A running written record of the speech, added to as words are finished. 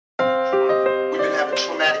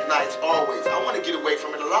traumatic nights, always. I want to get away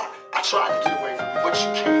from it a lot. I tried to get away from it, but you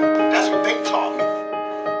can't. That's what they taught me.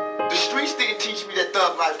 The streets didn't teach me that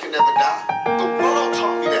thug life can never die. The world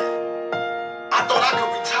taught me that. I thought I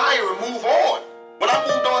could retire and move on. When I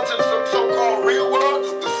moved on to the so-called real world,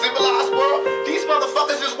 the civilized world, these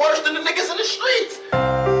motherfuckers is worse than the niggas in the streets.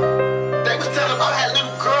 They was telling me I had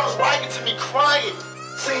little girls writing to me crying,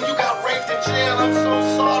 saying you got raped in jail, I'm so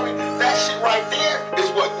sorry. That shit right there is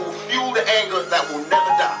what will fuel the anger that will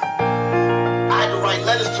never die. I had to write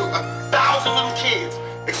letters to 1,000 little kids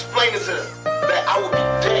explaining to them that I would be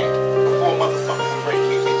dead before motherfucker would rape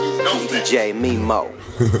me. And you know that. DJ Mimo.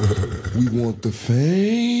 We want the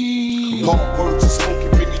fame. Hard words and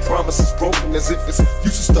smoking, many promises broken as if it's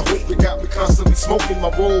useless to hope. It got me constantly smoking.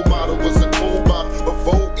 My role model was a cold bottle of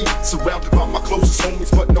OE, surrounded by my closest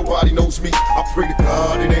homies, but nobody knows me. I pray to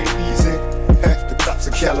God it ain't easy. Half the cops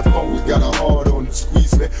in California got a hard on the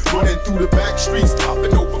squeeze, man. Running through the back streets,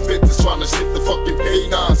 topping over fences, trying to shit the fucking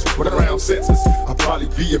K9s. Running around senseless, I'll probably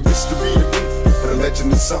be a mystery to me, but a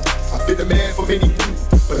legend is something. I've been a man for many years,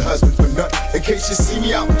 but a husband for none. In case you see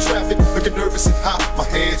me out in traffic, looking nervous and hot, my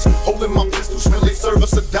hands holding my pistols, will they serve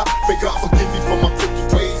us or die? May God forgive me for my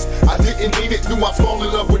crooked ways. I didn't mean it, knew I fall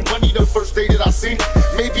in love with money the first day that I seen it.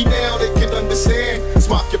 Maybe now they can understand. It's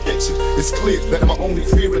my conviction, it's clear that my only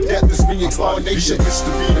fear of death is reincarnation.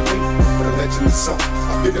 Mystery to me, but a legend is something.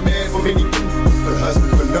 I've been a man for many years, but a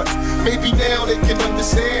husband for none. Maybe now they can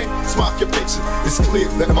understand. It's my conviction, it's clear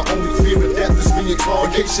that my only fear of death is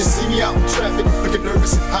reincarnation. See me out in traffic, looking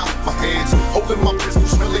nervous and hot, my hands holding my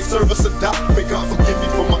pistols, will they serve us or die? May God forgive me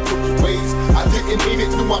for my crooked ways. I didn't mean it,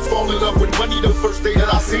 knew I fall in love with money the first day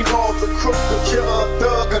that I seen called the crook, the killer,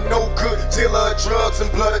 thug, or no good dealer of drugs and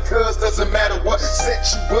blood of cuz. Doesn't matter what set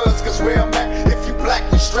you was, cause where I'm at, if you black,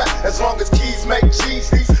 you strapped. As long as keys make G's,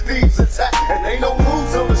 these thieves attack. And ain't no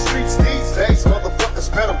rules on the streets these days. Motherfuckers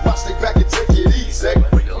better watch they back and take it easy.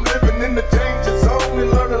 I'm living in the danger zone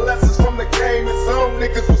and learning lessons from the game. It's on,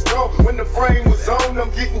 niggas was gone when the frame was on. I'm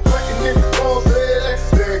getting pregnant, balls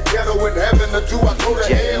they're ghetto in heaven, or do I go to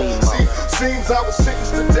hell? See, seems I was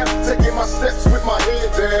sentenced to death, taking my steps with my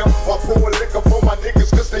head down, while pouring liquor for my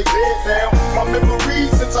niggas cause they dead now. My memory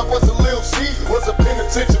since I was a little C was a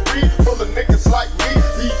penitentiary full of niggas like me.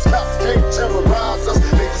 These cops can't terrorize us,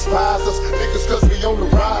 they despise us, niggas cause we on the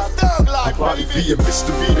rise. Thug life, probably be a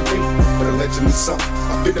mystery to me, but a legend is something.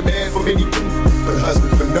 I've been a man for many years, but a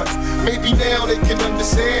husband for none. Maybe now they can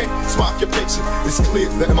understand. It's my conviction, it's clear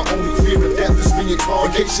that my only fear of death is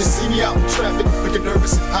reincarnation. See me out in traffic, looking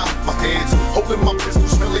nervous and hot, my hands holding my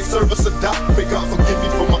pistols, will they serve us or die? May God forgive me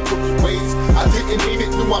for my crooked ways. I didn't mean it,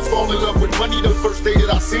 knew I fall in love with money the first day that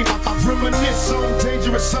I seen it. I reminisce on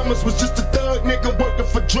dangerous summers, was just a thug nigga working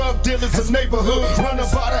for drug dealers in neighborhood. Running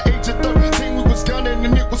by the age of 13, we was gunning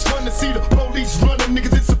and it was fun to see the police running, niggas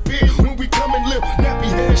disappear when we come and live. Nappy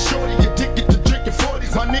head shorty, addicted to drinking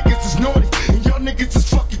 40s. My niggas is naughty and y'all niggas is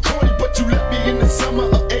fucking corny, but you left me in the summer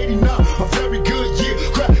of '89, a very good year.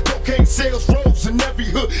 Crack cocaine sales rose in every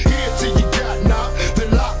hood. Here till you got knocked,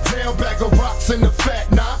 then locked down, bag of rocks in the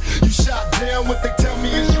fat knot. You shot down, what they tell me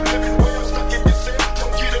is you living well, stuck in your cell,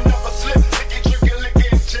 don't get another slip, taking, drinking, liquor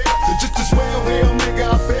in jail. Then just as well, hell nigga,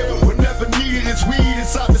 I bail. Whenever needed, it's weed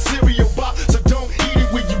inside the cereal box, so don't eat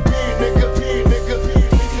it when you been, nigga,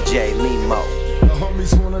 DJ Mimo. The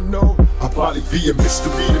homies wanna know, I'll probably be a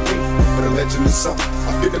mystery to me, but a legend is something.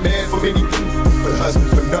 I've been a man for many years, but a husband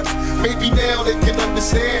for none. Maybe now they can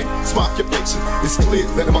understand. It's my conviction, it's clear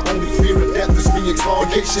that my only fear of death is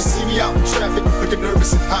reincarnation. See me out in traffic, looking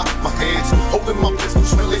nervous and hot, my hands holding my pistols,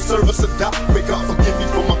 will they serve us or die? May God forgive me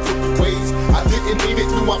for my crooked ways. I didn't mean it,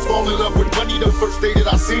 knew I fall in love with money the first day that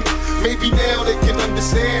I seen it. Maybe now they can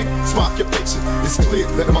understand. It's my conviction, it's clear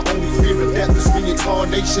that my only fear of death is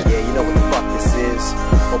reincarnation. Yeah, you know what the fuck this is.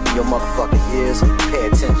 Open your motherfucking ears, pay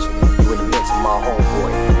attention. You in the midst of my homeboy,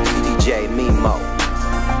 DJ Mimo.